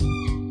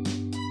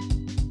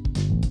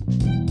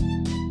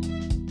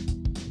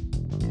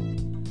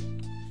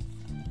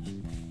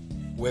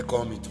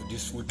Welcome into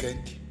this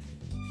weekend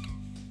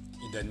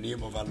in the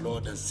name of our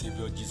Lord and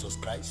Savior Jesus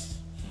Christ.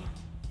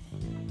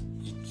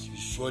 It will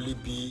surely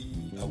be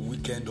a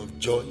weekend of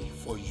joy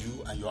for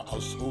you and your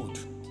household.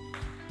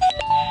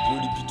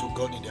 Glory be to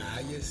God in the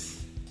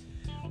highest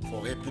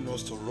for helping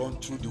us to run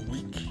through the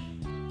week,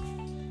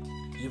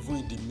 even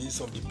in the midst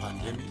of the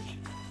pandemic.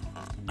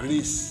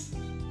 Grace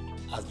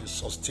has been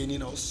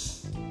sustaining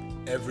us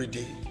every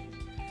day.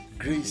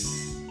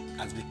 Grace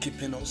has been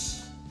keeping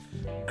us.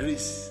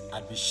 Grace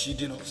has been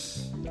shielding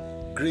us.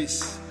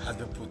 Grace has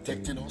been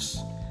protecting us.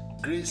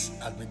 Grace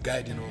has been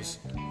guiding us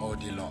all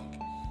day long.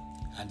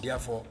 And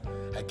therefore,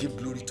 I give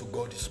glory to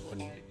God this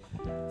morning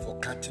for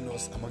counting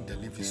us among the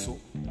living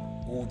soul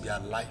who will be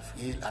alive,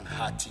 hale and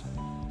hearty.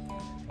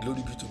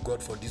 Glory be to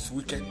God for this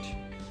weekend.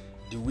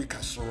 The week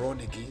has run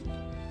again,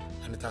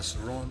 and it has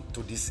run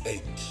to this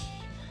end.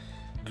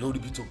 Glory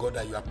be to God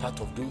that you are part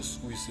of those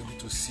who is able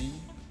to see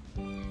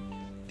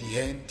the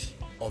end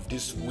of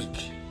this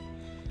week.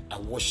 I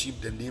worship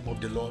the name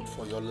of the Lord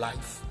for your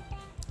life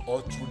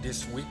all through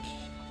this week,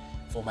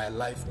 for my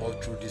life all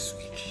through this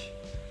week.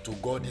 To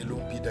God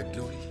alone be the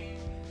glory.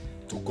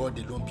 To God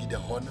alone be the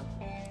honor.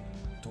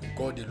 To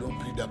God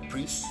alone be the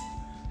praise.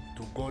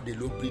 To God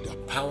alone be the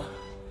power.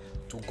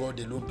 To God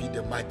alone be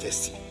the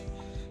majesty.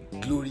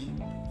 Glory,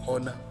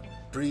 honor,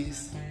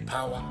 praise,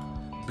 power,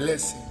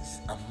 blessings,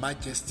 and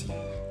majesty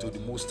to the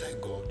Most High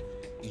God.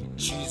 In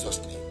Jesus'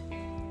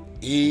 name.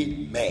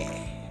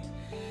 Amen.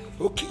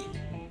 Okay.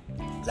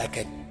 Like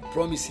I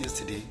promised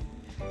yesterday,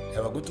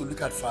 we're going to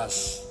look at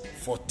verse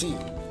 14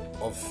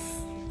 of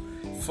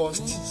 1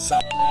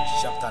 Samuel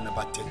chapter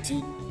number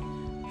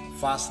 13,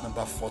 verse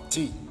number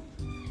 14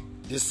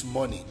 this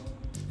morning.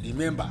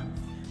 Remember,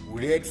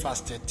 we read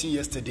verse 13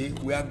 yesterday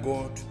where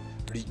God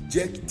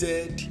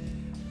rejected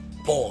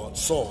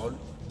Saul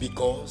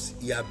because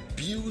he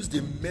abused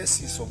the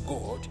mercies of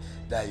God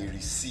that he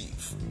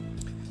received.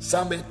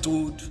 Samuel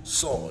told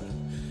Saul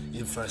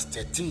in verse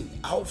 13,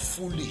 how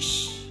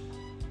foolish,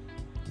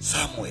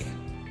 Samuel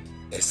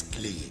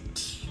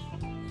exclaimed,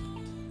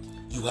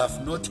 you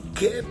have not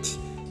kept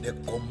the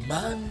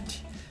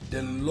command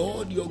the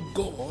Lord your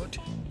God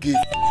gave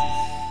you.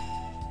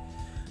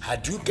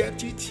 Had you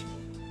kept it,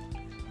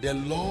 the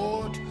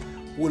Lord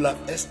will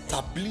have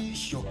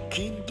established your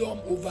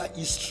kingdom over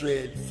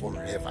Israel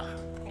forever.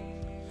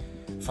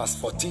 Verse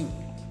 14,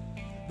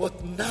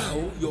 but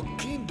now your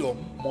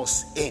kingdom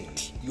must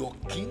end. Your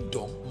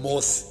kingdom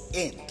must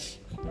end.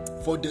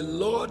 For the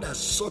Lord has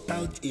sought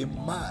out a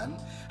man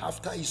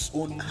after his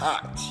own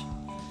heart.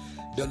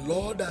 The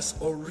Lord has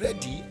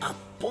already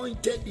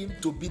appointed him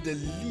to be the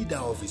leader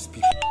of his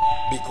people,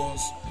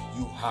 because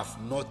you have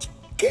not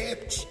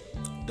kept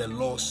the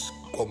Lord's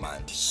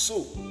command.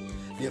 So,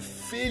 the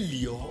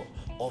failure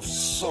of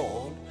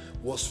Saul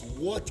was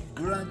what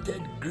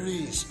granted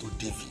grace to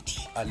David.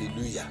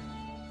 Hallelujah.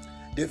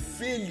 The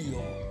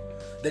failure,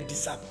 the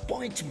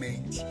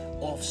disappointment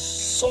of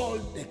Saul,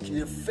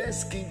 the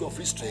first king of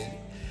Israel,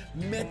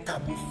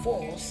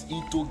 metamorphosed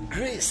into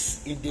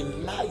grace in the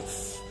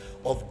life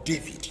of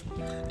David,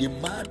 the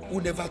man who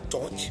never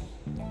thought,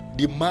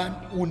 the man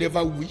who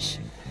never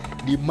wished,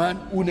 the man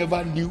who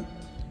never knew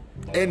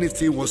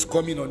anything was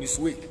coming on his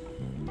way.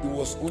 He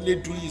was only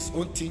doing his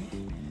own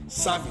thing,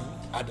 serving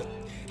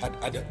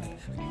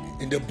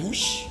in the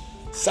bush,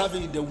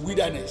 serving in the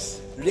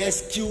wilderness,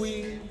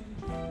 rescuing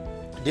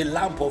the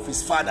lamb of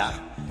his father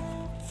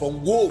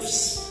from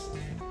wolves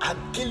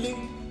and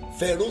killing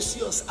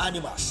ferocious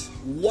animals,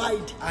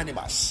 wild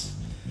animals.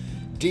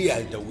 They are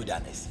in the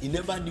wilderness. He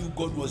never knew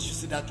God was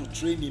using that to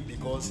train him,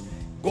 because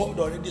God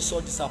already saw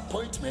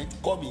disappointment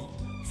coming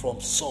from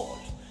Saul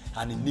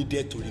and he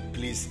needed to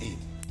replace him.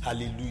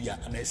 Hallelujah.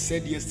 And I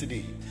said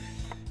yesterday,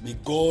 may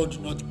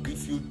God not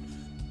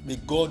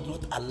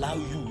allow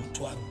you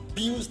to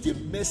abuse the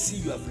mercy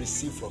you have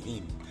received from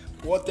him.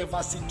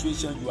 Whatever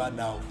situation you are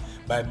now,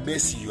 by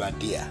mercy you are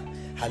there.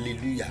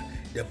 Hallelujah.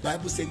 The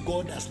Bible says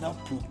God has now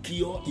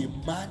procured a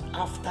man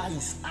after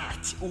his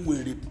heart who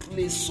will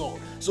replace Saul.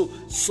 So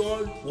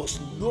Saul was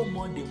no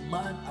more the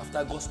man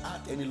after God's heart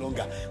any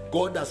longer.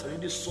 God has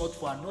already sought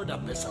for another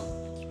person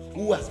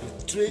who has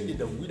been trained in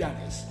the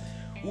wilderness,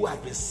 who has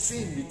been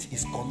seen with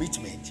his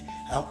commitment,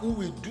 and who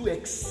will do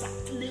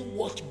exactly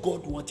what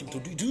God wants him to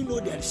do. Do you know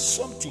there is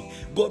something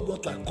God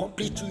wants to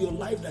accomplish through your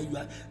life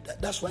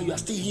that's why you are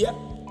still here?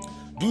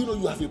 Do you know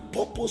you have a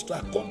purpose to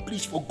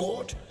accomplish for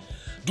God?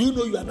 Do you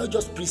know you are not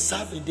just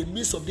preserved in the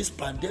midst of this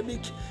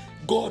pandemic?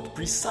 God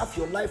preserved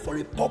your life for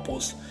a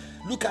purpose.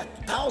 Look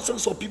at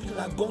thousands of people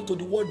that have gone to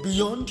the world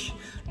beyond.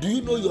 Do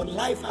you know your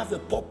life has a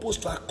purpose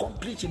to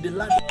accomplish in the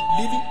land of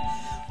living?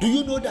 Do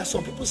you know that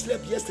some people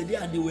slept yesterday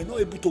and they were not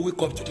able to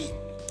wake up today?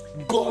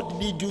 God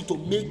needs you to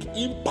make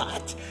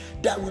impact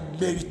that will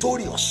be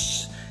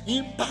meritorious,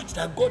 impact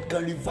that God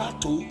can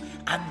revert to,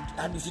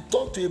 and if you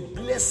turn to a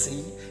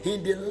blessing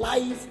in the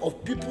life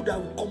of people that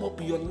will come up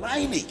in your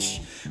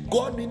lineage.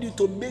 God needs you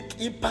to make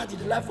impact in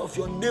the life of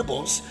your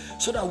neighbors,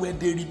 so that when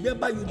they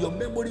remember you, your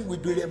memory will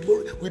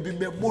be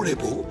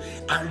memorable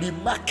and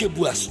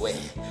remarkable as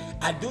well.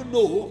 I don't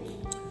know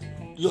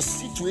your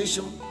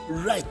situation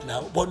right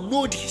now, but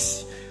know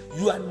this: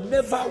 you are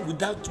never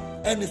without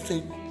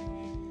anything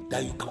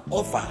that you can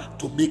offer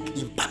to make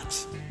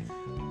impact.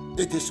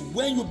 It is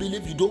when you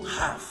believe you don't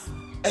have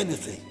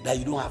anything that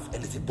you don't have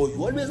anything, but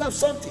you always have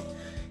something.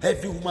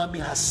 Every human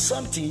being has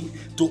something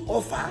to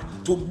offer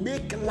to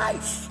make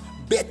life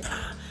better,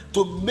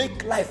 to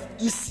make life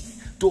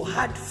easy, to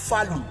add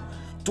value,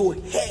 to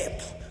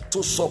help,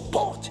 to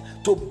support,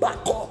 to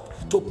back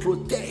up, to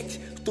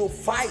protect, to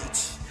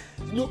fight,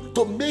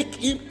 to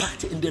make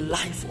impact in the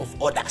life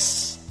of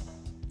others.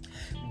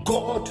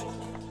 God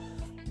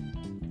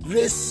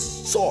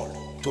raised Saul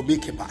to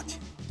make impact.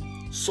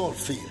 Saul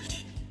failed.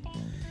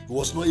 He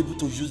was not able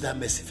to use that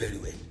mercy very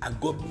well. And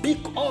God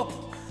picked up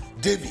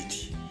David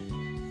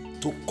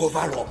to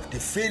cover up the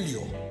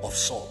failure of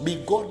Saul.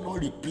 May God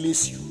not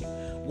replace you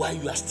while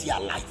you are still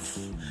alive.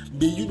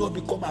 May you not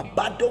become a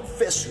abandoned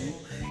vessel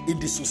in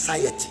the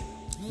society.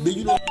 May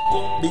you not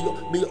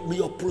become, may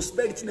your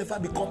prosperity never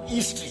become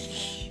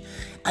history.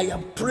 I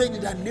am praying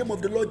in the name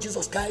of the Lord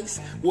Jesus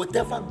Christ,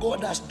 whatever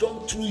God has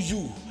done through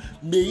you,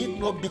 may it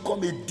not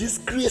become a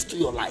disgrace to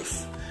your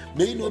life.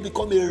 May it not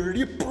become a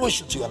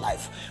reproach to your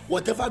life.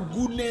 Whatever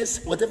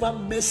goodness, whatever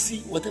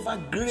mercy, whatever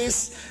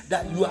grace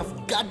that you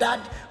have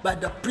gathered by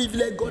the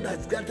privilege God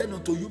has granted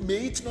unto you,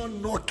 may it not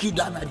knock you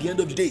down at the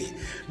end of the day.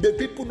 May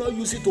people not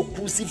use it to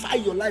crucify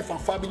your life and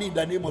family in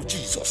the name of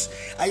Jesus.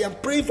 I am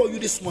praying for you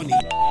this morning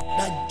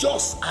that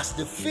just as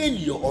the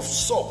failure of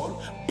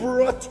Saul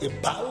brought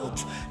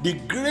about the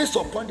grace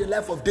upon the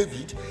life of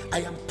David,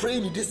 I am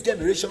praying in this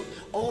generation,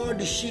 all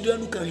the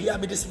children who can hear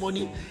me this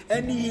morning,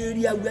 any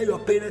area where your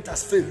parent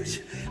has failed,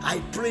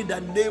 I pray in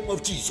the name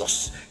of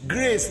Jesus,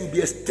 grace will be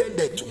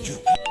extended to you.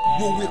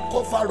 You will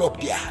cover up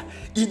there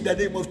in the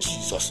name of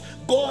Jesus.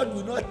 God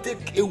will not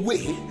take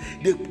away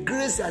the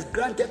grace He has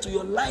granted to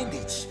your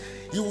lineage.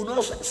 He will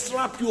not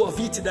strap you of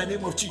it in the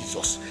name of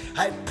Jesus.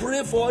 I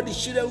pray for all the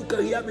children who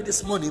can hear me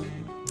this morning.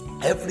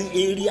 Every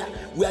area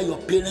where your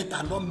parents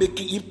are not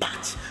making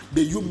impact,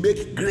 may you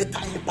make greater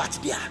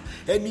impact there.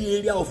 Any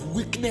area of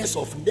weakness,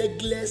 of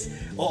negligence,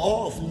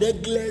 or of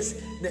negligence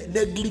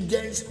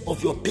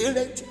of your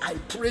parents, I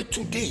pray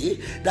today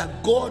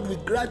that God will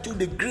grant you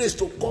the grace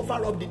to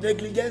cover up the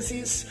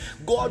negligences.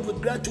 God will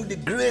grant you the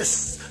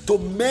grace to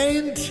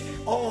mend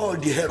all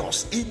the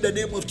errors in the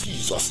name of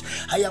Jesus.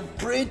 I am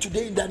praying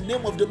today in the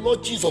name of the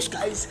Lord Jesus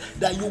Christ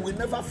that you will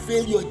never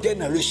fail your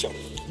generation.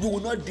 You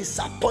will not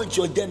disappoint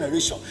your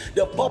generation.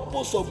 The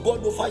purpose of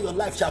God over your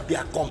life shall be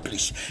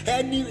accomplished.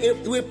 Any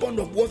weapon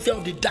of warfare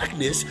of the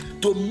darkness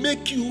to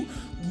make you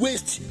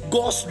waste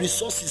God's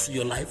resources in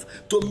your life,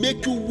 to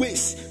make you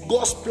waste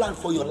God's plan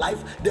for your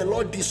life, the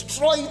Lord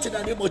destroy it in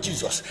the name of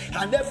Jesus.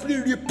 And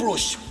every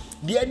reproach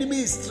the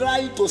enemy is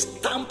trying to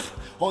stamp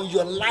on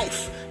your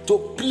life, to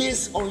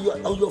place on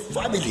your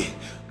family,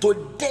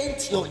 to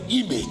dent your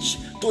image,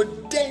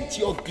 to dent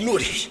your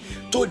glory,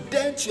 to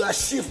dent your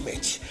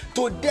achievement,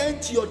 to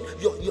dent your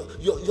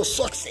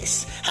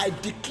success, I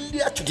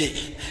declare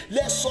today,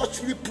 let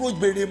such reproach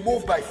be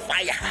removed by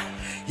fire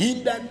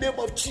in the name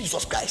of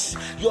Jesus Christ.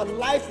 Your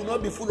life will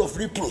not be full of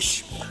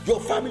reproach. Your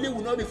family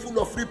will not be full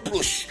of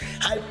reproach.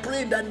 I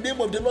pray in the name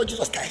of the Lord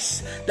Jesus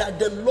Christ that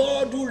the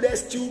Lord who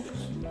rescued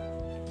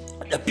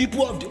the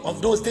people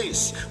of those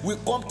days will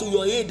come to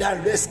your aid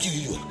and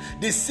rescue you.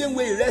 The same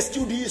way He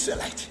rescued the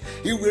Israelites,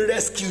 He will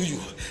rescue you.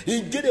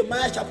 In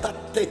Jeremiah chapter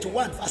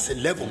 31 verse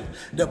 11,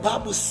 the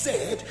Bible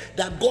said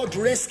that God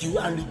rescued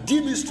and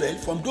redeemed Israel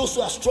from those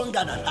who are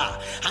stronger than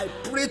her. I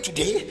pray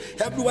today,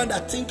 everyone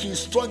that thinks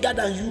he's stronger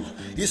than you,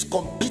 is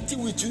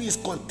competing with you, is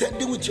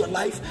contending with your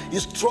life,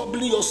 is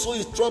troubling your soul,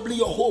 is troubling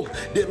your home,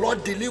 the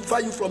Lord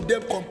deliver you from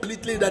them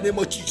completely in the name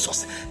of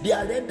Jesus. They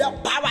are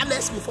rendered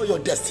powerless before your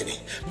destiny.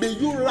 May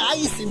you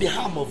rise in the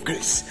arm of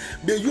grace.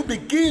 May you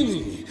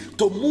begin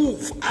to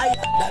move higher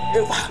than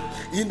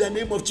ever in the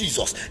name of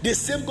Jesus. The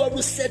same God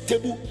who set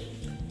table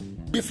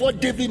before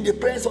David in the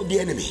presence of the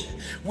enemy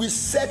will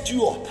set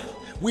you up,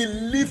 will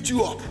lift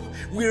you up,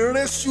 will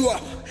raise you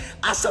up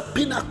as a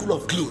pinnacle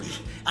of glory,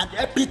 an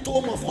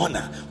epitome of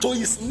honor to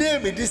His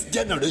name in this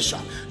generation.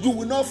 You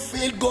will not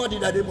fail God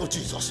in the name of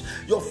Jesus.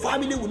 Your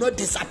family will not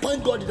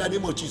disappoint God in the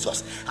name of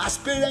Jesus. As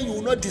parents, you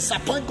will not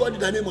disappoint God in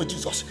the name of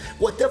Jesus.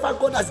 Whatever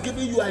God has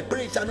given you, I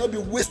pray it shall not be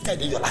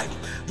wasted in your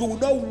life. You will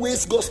not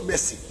waste God's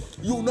mercy.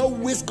 You will not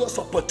waste God's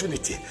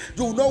opportunity.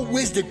 You will not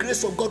waste the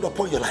grace of God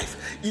upon your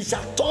life. It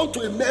shall turn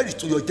to a merit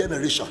to your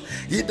generation.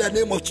 In the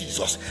name of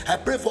Jesus, I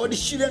pray for all the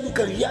children who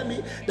can hear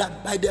me,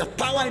 that by the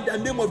power in the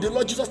name of the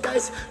Lord Jesus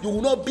Christ, you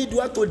will not be the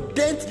one to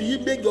dent the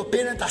image your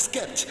parent has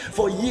kept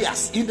for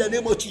years. In the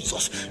name of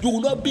Jesus, you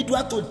will not be the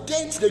one to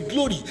dent the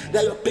glory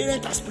that your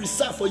parent has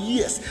preserved for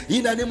years.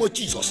 In the name of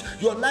Jesus,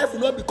 your life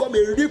will not become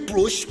a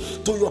reproach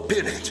to your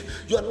parent.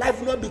 Your life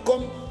will not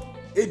become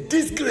a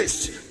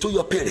disgrace to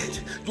your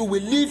parent. You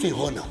will live in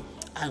honor,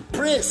 and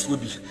praise will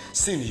be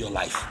seen in your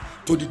life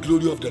to the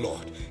glory of the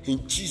Lord.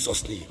 In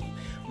Jesus' name.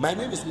 My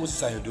name is Moses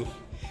Ayodo.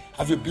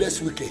 Have a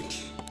blessed weekend.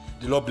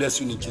 The Lord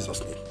bless you in Jesus'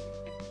 name.